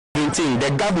2017,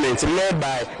 the government led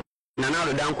by Nana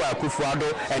Addo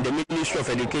Akufo-Addo and the Ministry of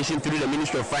Education through the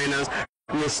Ministry of Finance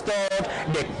restored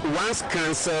the once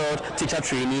cancelled teacher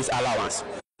trainees allowance.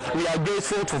 We are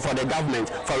grateful for the government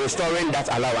for restoring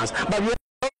that allowance, but we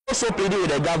are also pleading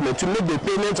with the government to make the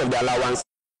payment of the allowances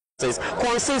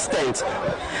consistent.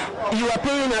 You are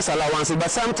paying us allowances,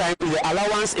 but sometimes the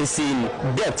allowance is in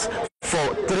debt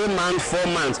for 3 months, 4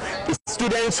 months.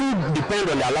 Students who depend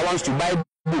on the allowance to buy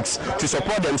books to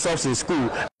support themselves in school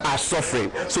are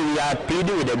suffering. So we are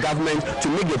pleading with the government to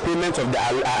make the payment of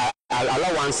the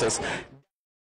allowances